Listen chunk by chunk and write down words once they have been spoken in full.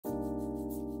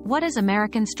What is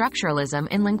American structuralism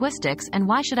in linguistics and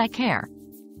why should I care?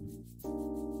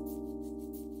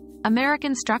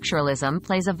 American structuralism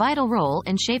plays a vital role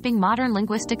in shaping modern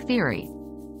linguistic theory.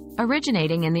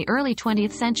 Originating in the early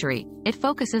 20th century, it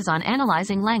focuses on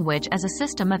analyzing language as a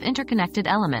system of interconnected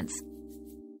elements.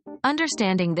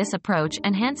 Understanding this approach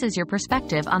enhances your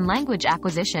perspective on language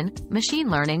acquisition, machine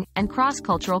learning, and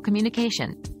cross-cultural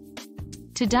communication.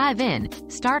 To dive in,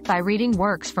 start by reading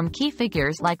works from key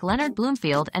figures like Leonard,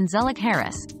 Bloomfield, and Zellig.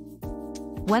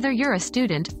 Whether you're a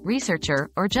student, researcher,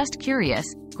 or just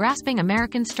curious, grasping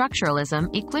American structuralism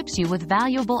equips you with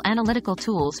valuable analytical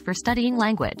tools for studying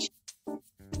language.